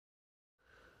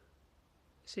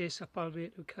It's Acer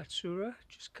Palmatum Katsura,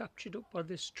 just captured up on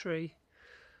this tree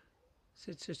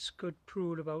since its good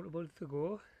prune about a month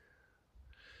ago.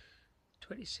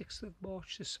 26th of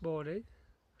March this morning.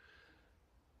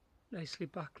 Nicely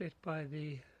backlit by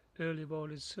the early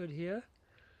morning sun here.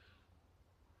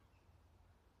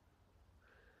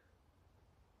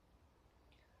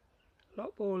 A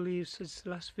lot more leaves since the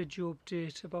last video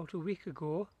update about a week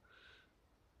ago.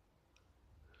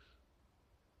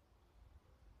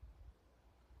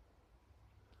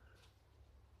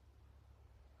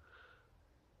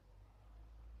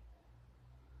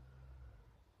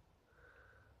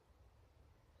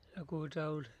 I go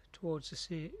down towards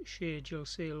the shade, you'll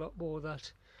see a lot more of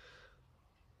that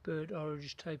burnt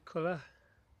orange type colour.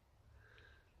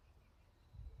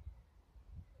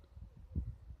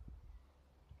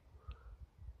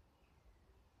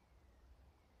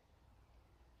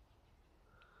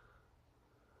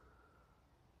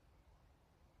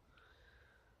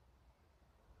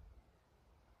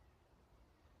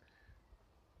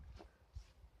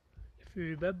 If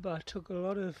you remember, I took a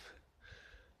lot of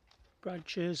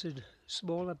branches and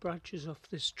smaller branches off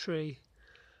this tree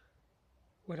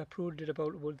when I pruned it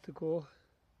about a month ago.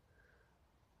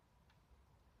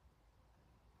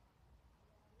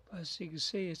 As you can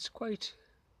see, it's quite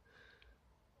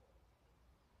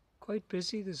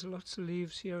busy. There's lots of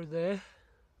leaves here and there.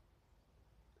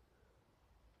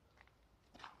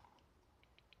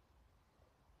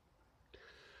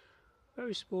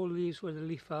 Very small leaves when they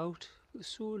leaf out, but they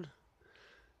soon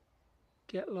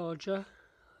get larger,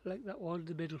 like that one in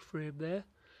the middle frame there,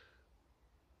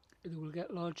 and they will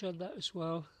get larger than that as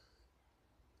well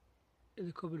in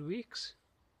the coming weeks.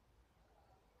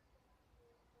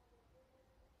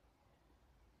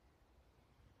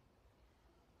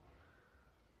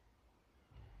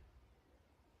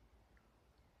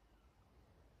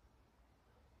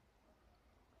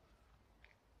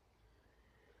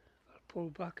 I'll pull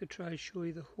back and try and show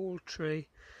you the whole tree.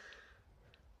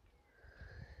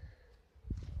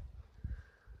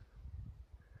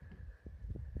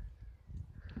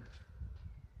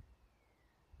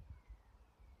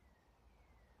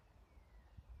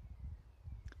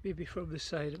 Maybe from the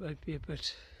side it might be a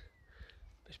bit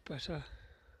better.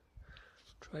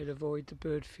 Try and avoid the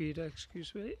bird feeder,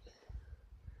 excuse me.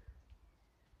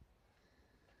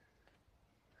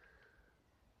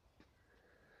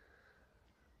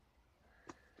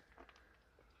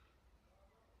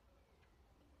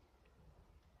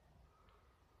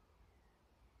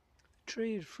 The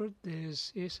tree in front there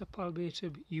is Acer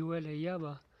Palmatum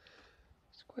Katsura.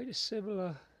 It's quite a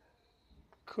similar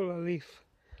colour leaf.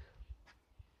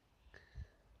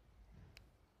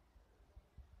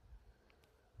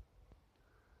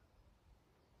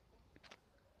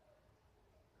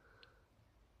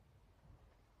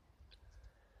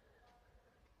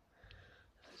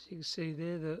 As you can see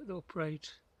there, the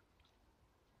upright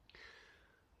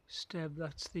stem,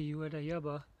 that's the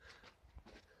Katsura.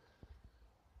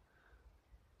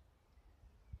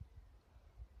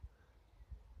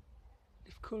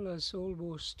 Leaf colour's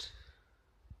almost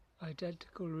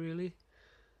identical really.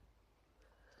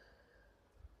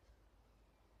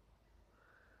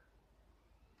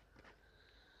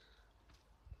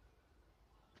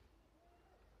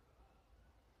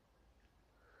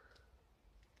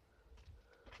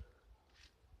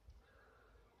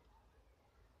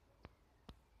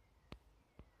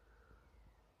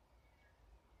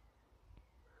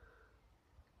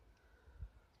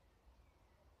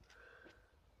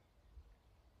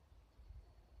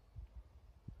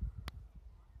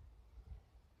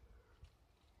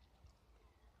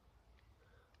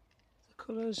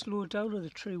 Colours low down on the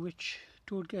tree which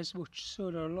don't get as much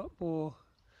sun are a lot more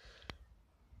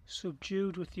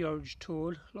subdued with the orange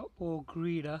tone, a lot more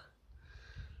greener.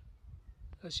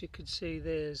 As you can see,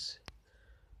 there's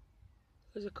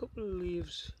a couple of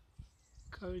leaves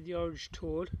carrying the orange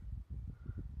tone.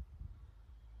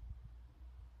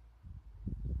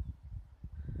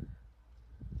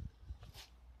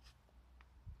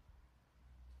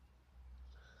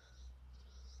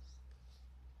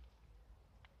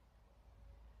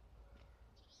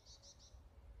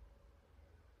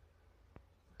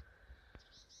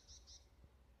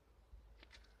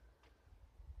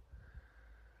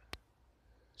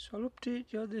 So I'll update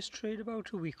you on this tree in about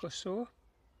a week or so.